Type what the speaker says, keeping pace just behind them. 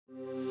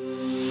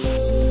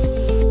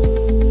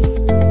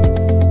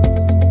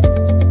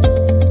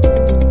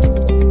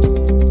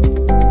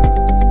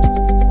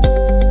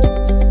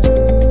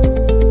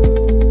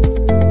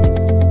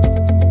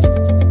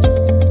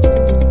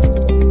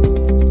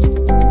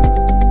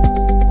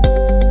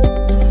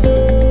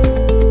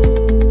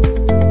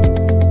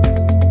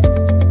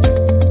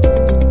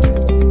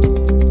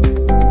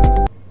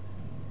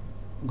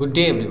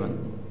Good day everyone.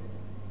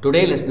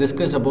 Today let's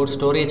discuss about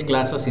storage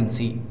classes in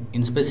C,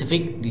 in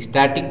specific the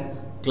static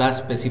class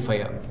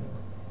specifier.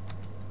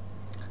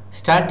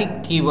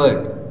 Static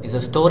keyword is a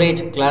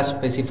storage class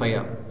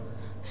specifier.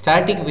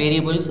 Static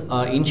variables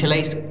are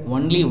initialized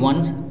only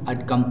once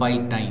at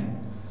compile time.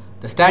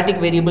 The static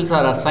variables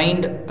are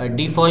assigned a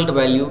default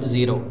value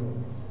 0.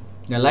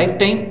 The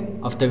lifetime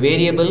of the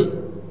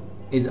variable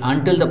is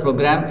until the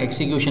program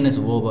execution is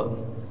over.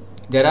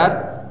 There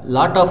are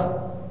lot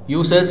of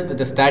uses with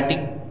the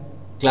static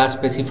class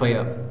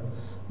specifier.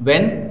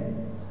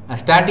 When a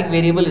static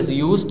variable is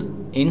used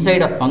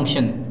inside a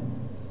function,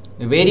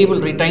 the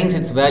variable retains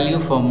its value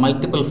for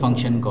multiple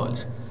function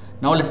calls.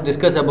 Now let's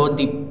discuss about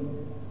the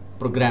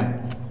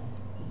program.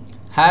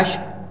 Hash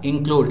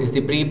include is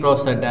the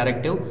preprocessor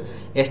directive.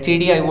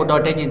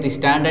 stdio.h is the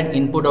standard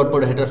input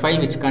output header file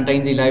which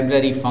contains the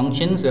library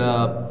functions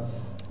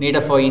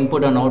needed for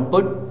input and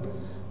output.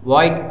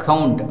 Void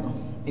count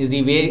is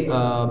the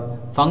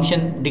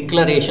function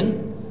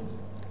declaration,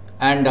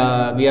 and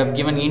we have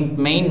given int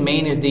main.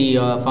 Main is the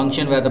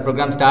function where the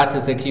program starts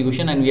its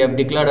execution, and we have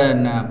declared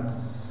an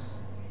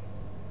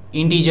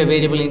integer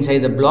variable inside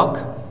the block,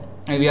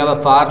 and we have a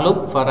for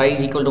loop for I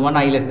is equal to 1,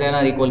 I less than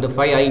or equal to 5,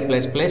 I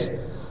plus plus,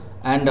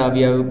 and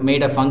we have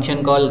made a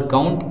function called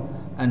count,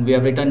 and we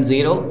have written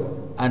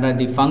 0, and at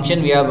the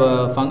function we have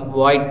a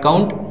void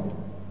count,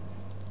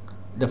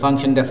 the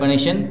function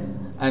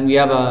definition, and we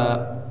have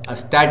a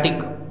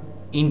static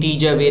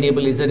integer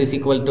variable z is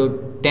equal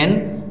to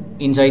 10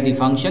 inside the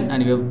function,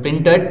 and we have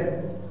printed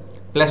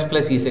plus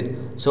plus z.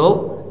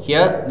 So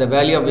here the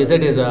value of z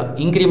is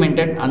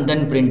incremented and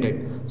then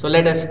printed. So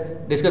let us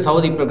discuss how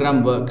the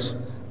program works.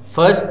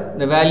 First,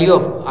 the value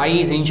of I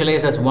is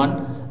initialized as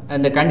 1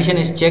 and the condition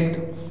is checked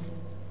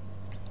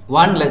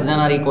 1 less than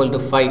or equal to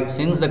 5.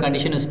 Since the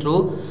condition is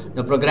true,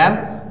 the program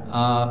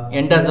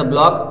enters the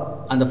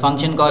block and the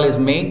function call is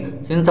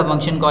made. Since the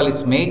function call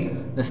is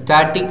made, the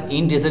static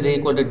int z is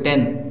equal to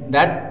 10.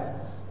 That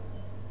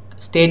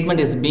statement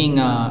is being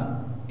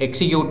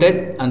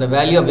executed and the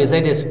value of z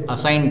is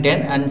assigned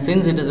 10, and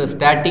since it is a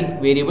static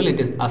variable, it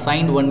is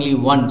assigned only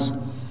once.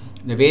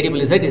 The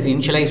variable z is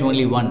initialized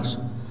only once.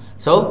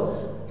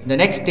 So the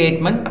next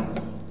statement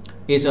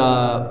is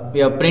we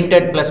have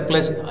printed plus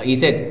plus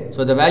z.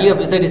 So the value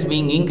of z is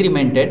being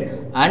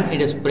incremented and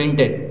it is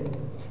printed.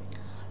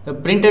 The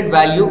printed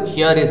value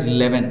here is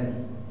 11.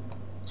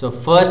 So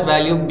first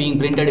value being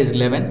printed is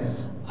 11.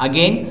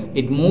 Again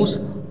it moves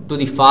to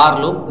the for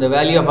loop. The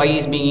value of I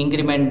is being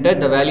incremented.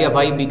 The value of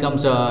I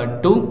becomes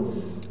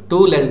 2.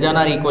 2 less than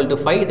or equal to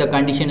 5. The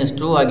condition is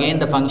true. Again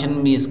the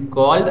function is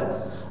called.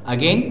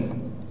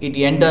 Again it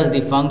enters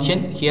the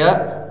function.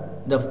 Here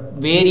the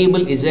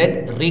variable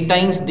z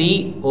retains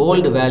the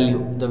old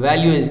value. The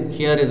value is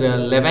here is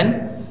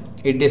 11.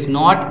 It is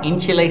not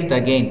initialized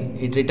again.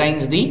 It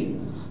retains the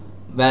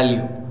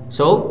value.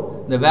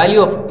 So the value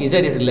of z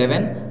is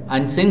 11,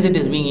 and since it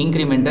is being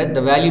incremented,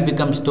 the value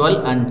becomes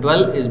 12 and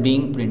 12 is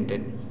being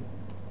printed.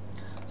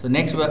 So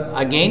next,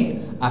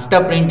 again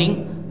after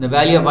printing, the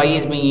value of I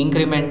is being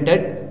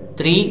incremented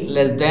 3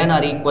 less than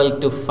or equal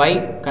to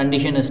 5.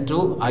 Condition is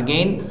true.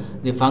 Again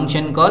the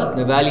function call,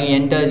 the value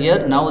enters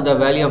here. Now the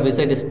value of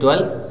z is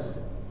 12.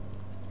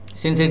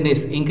 Since it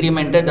is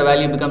incremented, the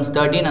value becomes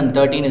 13 and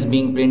 13 is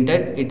being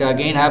printed. It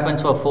again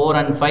happens for 4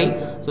 and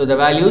 5. So the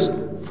values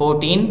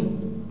 14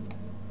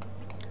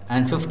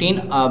 and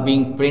 15 are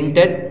being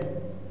printed.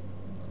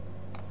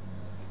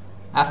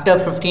 After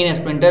 15 is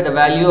printed, the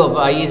value of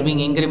I is being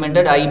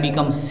incremented. I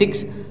becomes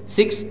 6.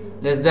 6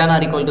 less than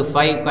or equal to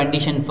 5.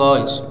 Condition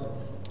false.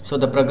 So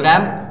the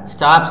program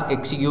stops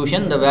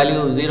execution. The value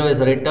of 0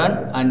 is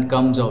returned and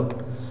comes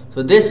out.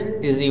 So this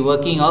is the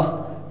working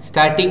of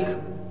static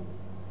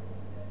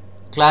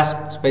class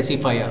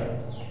specifier.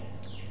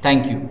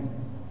 Thank you.